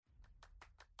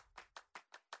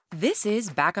This is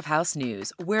Back of House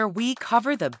News, where we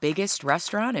cover the biggest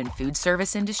restaurant and food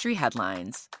service industry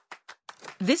headlines.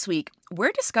 This week,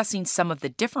 we're discussing some of the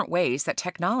different ways that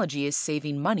technology is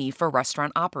saving money for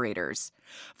restaurant operators.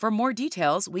 For more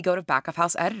details, we go to Back of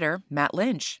House editor Matt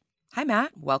Lynch. Hi,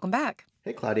 Matt. Welcome back.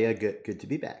 Hey, Claudia. Good to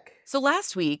be back. So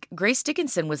last week, Grace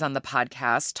Dickinson was on the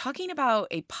podcast talking about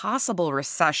a possible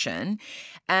recession,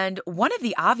 and one of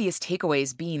the obvious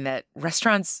takeaways being that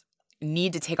restaurants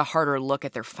need to take a harder look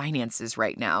at their finances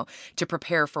right now to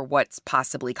prepare for what's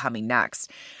possibly coming next.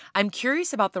 I'm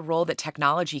curious about the role that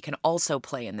technology can also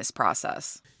play in this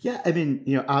process. Yeah, I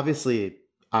mean, obviously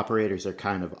operators are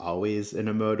kind of always in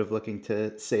a mode of looking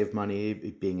to save money,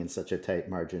 being in such a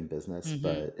tight margin business.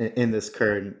 But in this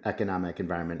current economic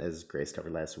environment, as Grace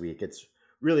covered last week, it's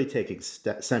really taking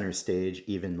center stage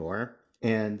even more.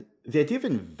 And the idea of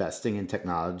investing in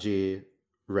technology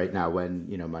right now when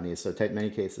money is so tight in many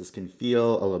cases can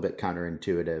feel a little bit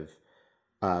counterintuitive,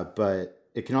 but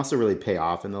it can also really pay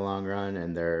off in the long run,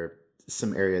 and there are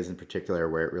some areas in particular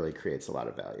where it really creates a lot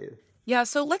of value. Yeah,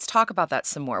 so let's talk about that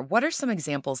some more. What are some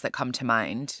examples that come to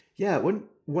mind? Yeah,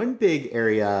 one big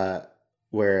area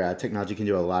where technology can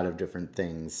do a lot of different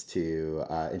things to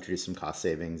introduce some cost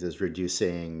savings is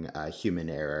reducing human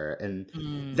error,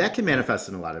 and that can manifest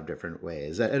in a lot of different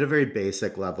ways. At a very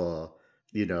basic level,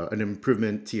 an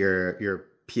improvement to your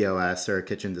POS or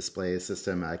kitchen display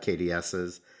system,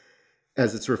 KDSs,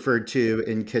 as it's referred to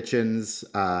in kitchens,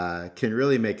 can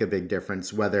really make a big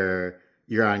difference, whether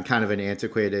you're on kind of an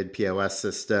antiquated POS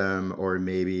system or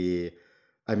maybe,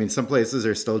 I mean, some places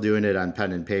are still doing it on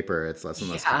pen and paper. It's less and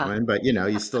less common, but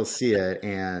you still see it.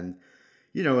 And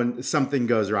when something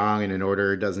goes wrong and an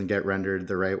order doesn't get rendered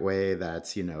the right way,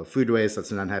 that's, food waste,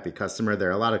 that's an unhappy customer. There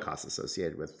are a lot of costs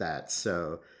associated with that.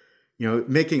 So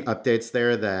making updates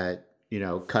there that,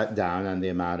 cut down on the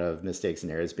amount of mistakes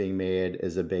and errors being made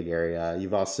is a big area.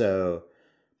 You've also,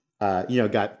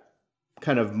 got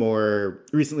kind of more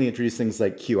recently introduced things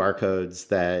like QR codes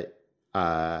that,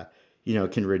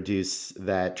 can reduce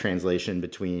that translation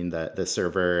between the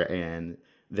server and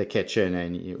the kitchen,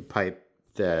 and pipe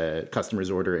the customer's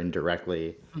order in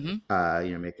directly,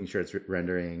 making sure it's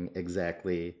rendering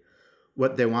exactly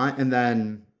what they want. And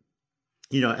then,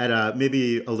 at a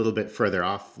maybe a little bit further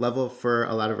off level for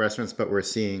a lot of restaurants, but we're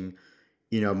seeing,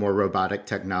 more robotic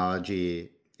technology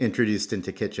introduced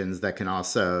into kitchens that can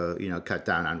also, cut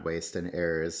down on waste and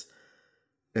errors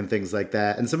and things like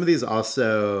that. And some of these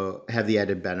also have the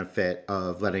added benefit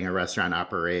of letting a restaurant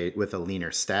operate with a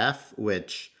leaner staff,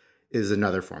 which is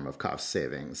another form of cost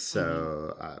savings.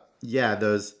 So,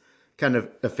 those kind of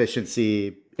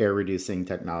efficiency, air reducing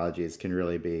technologies can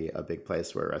really be a big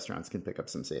place where restaurants can pick up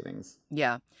some savings.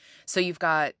 Yeah. So you've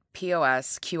got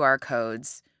POS, QR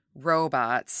codes,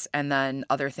 robots, and then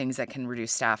other things that can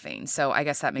reduce staffing. So I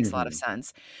guess that makes a lot of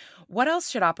sense. What else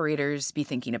should operators be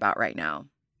thinking about right now?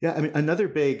 Yeah, I mean, another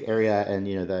big area, and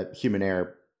the human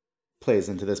error plays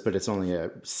into this, but it's only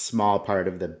a small part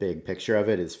of the big picture of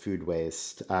it, is food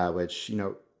waste, which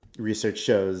research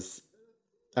shows,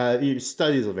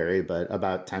 studies will vary, but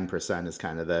about 10% is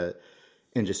kind of the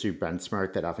industry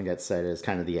benchmark that often gets cited as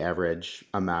kind of the average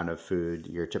amount of food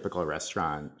your typical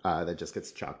restaurant that just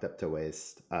gets chalked up to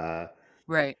waste.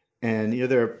 Right. And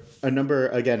there are a number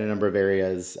of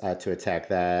areas to attack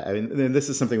that. I mean, and this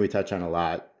is something we touch on a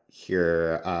lot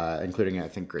here, including, I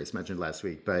think Grace mentioned last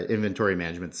week, but inventory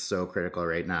management is so critical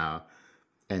right now,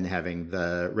 and having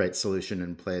the right solution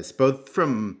in place, both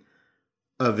from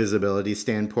a visibility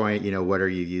standpoint, what are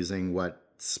you using, what's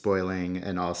spoiling,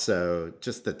 and also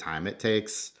just the time it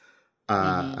takes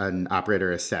an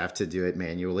operator or staff to do it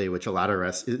manually, which a lot of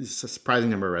a surprising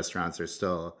number of restaurants are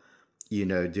still,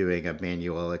 doing a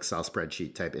manual Excel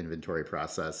spreadsheet type inventory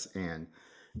process. And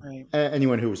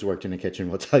anyone who's worked in a kitchen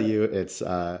will tell you it's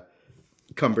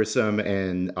cumbersome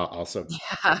and also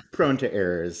prone to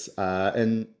errors.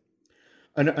 And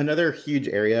another huge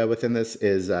area within this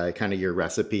is kind of your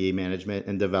recipe management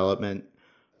and development,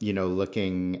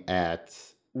 looking at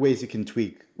ways you can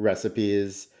tweak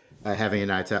recipes, having an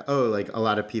eye to, like a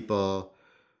lot of people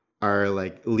are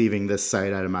like leaving this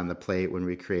side item on the plate when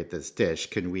we create this dish.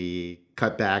 Can we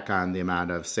cut back on the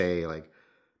amount of, say, like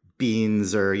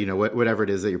beans or, whatever it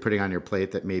is that you're putting on your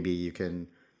plate that maybe you can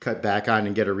cut back on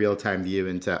and get a real-time view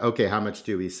into, okay, how much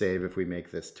do we save if we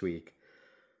make this tweak?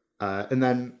 And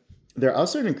then there are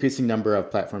also an increasing number of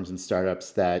platforms and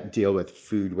startups that deal with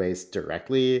food waste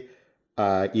directly,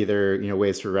 either,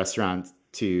 ways for restaurants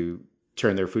to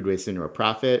turn their food waste into a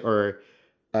profit, or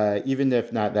even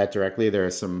if not that directly, there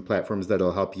are some platforms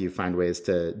that'll help you find ways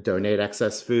to donate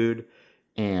excess food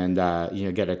and,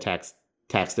 get a tax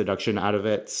deduction out of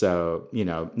it. So,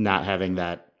 not having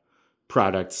that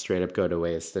products straight up go to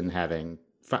waste and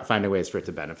finding ways for it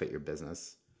to benefit your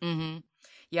business. Mm-hmm.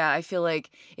 Yeah, I feel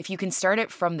like if you can start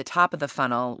it from the top of the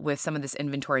funnel with some of this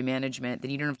inventory management, then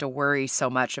you don't have to worry so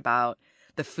much about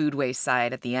the food waste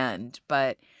side at the end.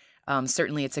 But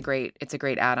certainly it's a great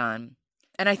add-on.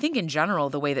 And I think in general,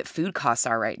 the way that food costs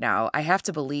are right now, I have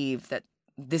to believe that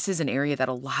this is an area that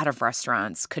a lot of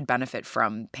restaurants could benefit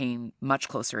from paying much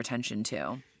closer attention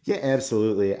to. Yeah,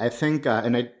 absolutely. I think,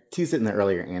 and I teased it in the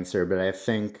earlier answer, but I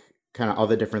think kind of all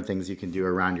the different things you can do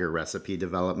around your recipe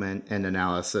development and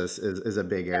analysis is a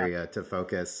big area to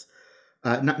focus.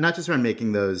 Not just around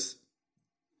making those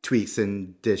tweaks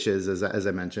in dishes, as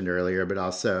I mentioned earlier, but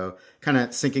also kind of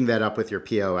syncing that up with your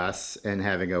POS and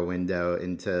having a window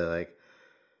into like,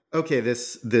 okay,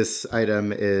 this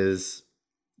item is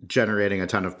generating a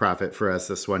ton of profit for us.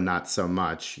 This one, not so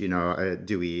much.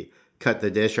 Do we cut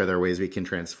the dish? Are there ways we can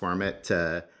transform it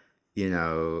to,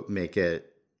 make it,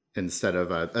 instead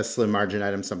of a slim margin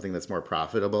item, something that's more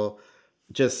profitable?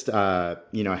 Just,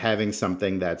 having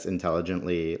something that's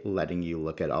intelligently letting you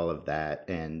look at all of that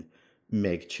and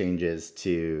make changes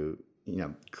to,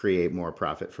 create more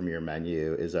profit from your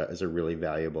menu is a really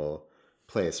valuable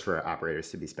place for operators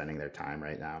to be spending their time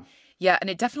right now. Yeah, and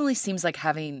it definitely seems like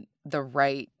having the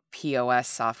right POS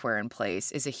software in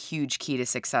place is a huge key to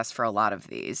success for a lot of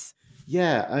these.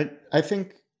 Yeah, I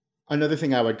think another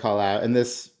thing I would call out, and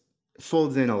this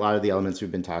folds in a lot of the elements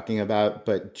we've been talking about,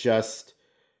 but just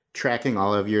tracking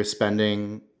all of your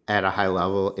spending at a high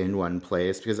level in one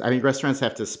place. Because, restaurants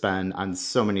have to spend on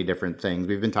so many different things.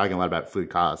 We've been talking a lot about food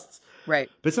costs. Right.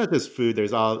 But it's not just food.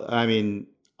 There's all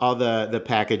the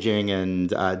packaging and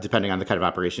depending on the kind of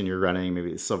operation you're running,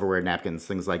 maybe silverware, napkins,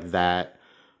 things like that.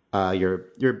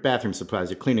 Your bathroom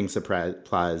supplies, your cleaning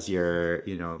supplies, your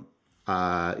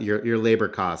labor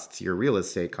costs, your real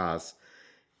estate costs,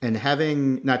 and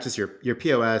having not just your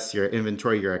POS, your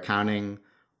inventory, your accounting,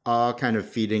 all kind of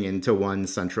feeding into one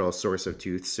central source of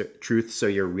truth. So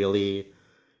you're really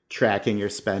tracking your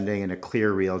spending in a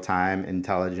clear, real-time,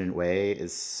 intelligent way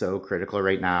is so critical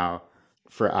right now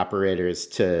for operators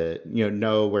to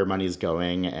know where money's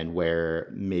going and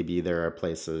where maybe there are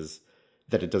places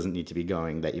that it doesn't need to be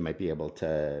going that you might be able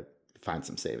to find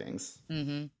some savings.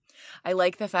 Mm-hmm. I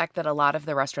like the fact that a lot of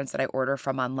the restaurants that I order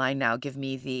from online now give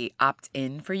me the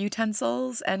opt-in for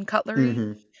utensils and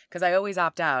cutlery, because I always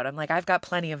opt out. I'm like, I've got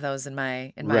plenty of those in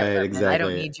my apartment. Exactly. I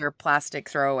don't need your plastic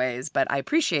throwaways, but I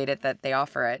appreciate it that they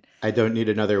offer it. I don't need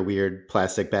another weird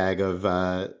plastic bag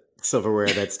of silverware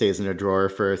that stays in a drawer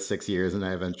for 6 years and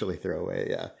I eventually throw away.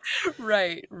 Yeah.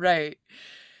 Right.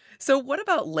 So what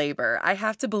about labor? I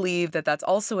have to believe that that's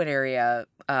also an area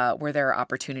where there are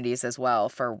opportunities as well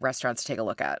for restaurants to take a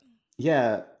look at.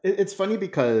 Yeah, it's funny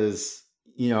because,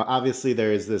 obviously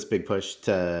there is this big push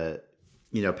to,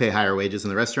 pay higher wages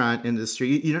in the restaurant industry.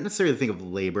 You don't necessarily think of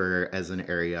labor as an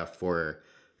area for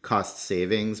cost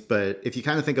savings, but if you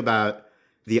kind of think about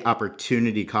the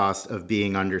opportunity cost of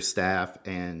being understaffed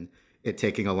and it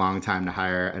taking a long time to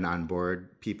hire and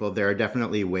onboard people, there are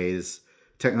definitely ways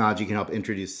technology can help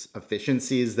introduce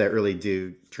efficiencies that really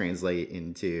do translate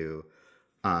into,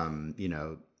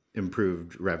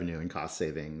 improved revenue and cost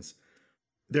savings.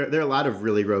 There are a lot of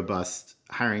really robust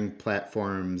hiring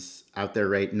platforms out there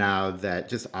right now that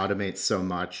just automate so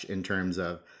much in terms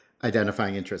of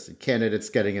identifying interested candidates,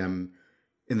 getting them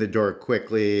in the door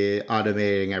quickly,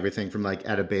 automating everything from like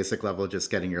at a basic level, just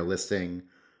getting your listing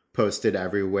posted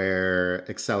everywhere,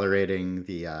 accelerating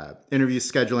the interview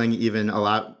scheduling, even a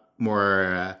lot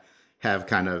more have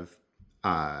kind of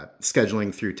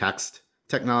scheduling through text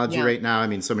technology right now.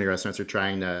 So many restaurants are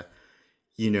trying to,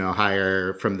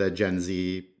 hire from the Gen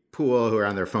Z pool who are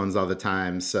on their phones all the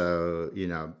time. So,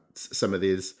 some of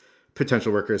these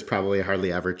potential workers probably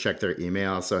hardly ever check their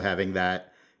email. So having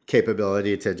that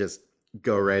capability to just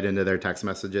go right into their text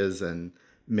messages and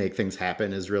make things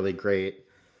happen is really great.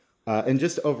 And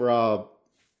just overall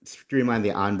streamline the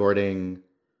onboarding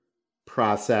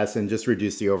process and just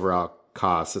reduce the overall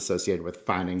costs associated with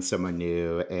finding someone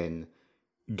new and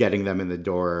getting them in the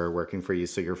door working for you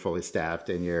so you're fully staffed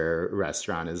and your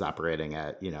restaurant is operating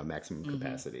at maximum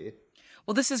capacity.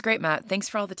 Well, this is great, Matt. Thanks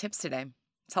for all the tips today.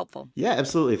 It's helpful. Yeah,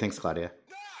 absolutely. Thanks, Claudia.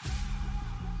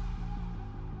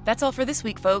 That's all for this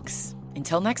week, folks.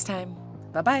 Until next time.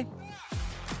 Bye-bye.